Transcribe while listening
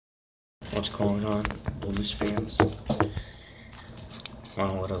What's going on, Blues fans?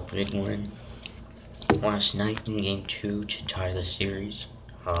 What a big win last night in Game 2 to tie the series.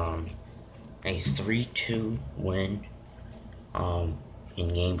 A 3-2 win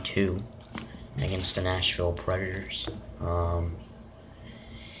in Game 2 against the Nashville Predators.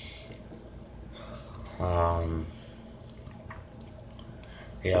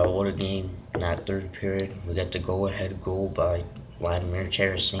 Yeah, what a game in that third period. We got the go-ahead goal by Vladimir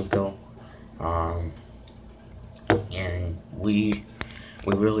Tarasenko. And we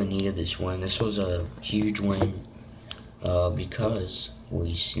really needed this win. This was a huge win because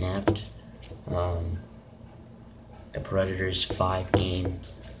we snapped the Predators' 5-game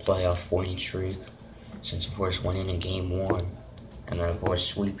playoff winning streak since, of course, winning in Game 1, and then, of course,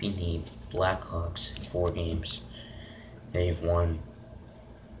 sweeping the Blackhawks in 4 games. They won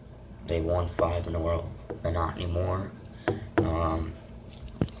 5 in a row, but not anymore.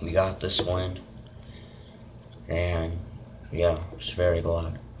 We got this win, and yeah, I was very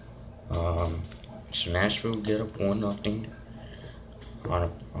glad. So Nashville get up 1-0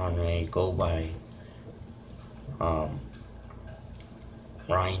 on a goal by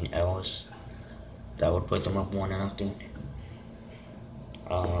Ryan Ellis. That would put them up 1-0.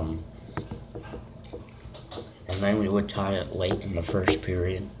 And then we would tie it late in the first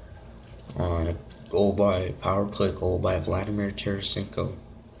period on a power play goal by Vladimir Tarasenko.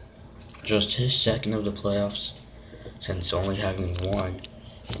 Just his second of the playoffs, since only having won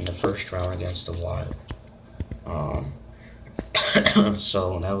in the first round against the Wild.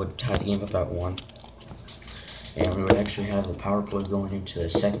 So that would tie the game up at 1. And we would actually have the power play going into the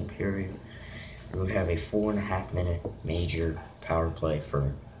second period. We would have a 4.5-minute major power play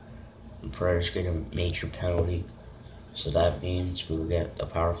for the Predators get a major penalty. So that means we would get the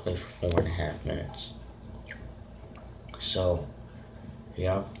power play for 4.5 minutes. So,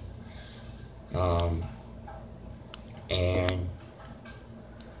 yeah. And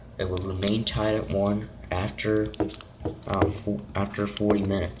it would remain tied at 1 after 40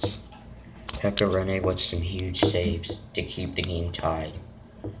 minutes. Pekka Rinne with some huge saves to keep the game tied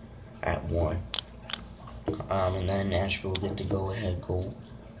at 1. And then Nashville will get the go-ahead goal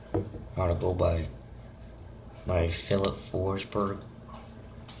on a goal by Philip Forsberg.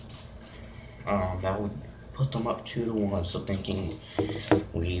 That would put them up 2-1. So thinking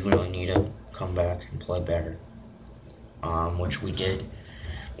we really need to come back and play better, which we did.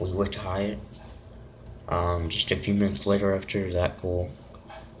 We would tie it just a few minutes later after that goal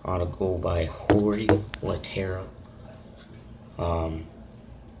on a goal by Jori Lehtera.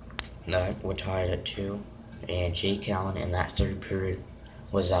 That would tie it at 2. And Jake Allen in that third period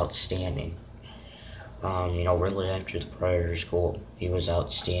was outstanding. Really after the Predators' goal, he was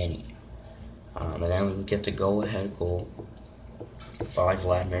outstanding. And then we would get the go-ahead goal by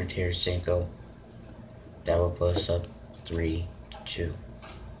Vladimir Tarasenko. That would put us up 3-2.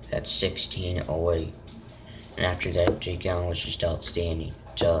 That's 16:08. And after that, Jake Allen was just outstanding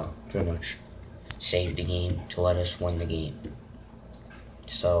to pretty much save the game, to let us win the game.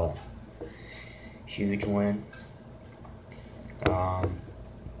 So, huge win.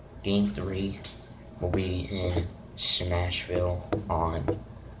 Game 3 will be in Smashville on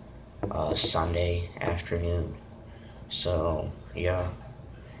Sunday afternoon. So, yeah.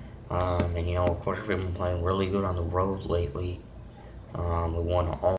 And of course, we've been playing really good on the road lately. We won all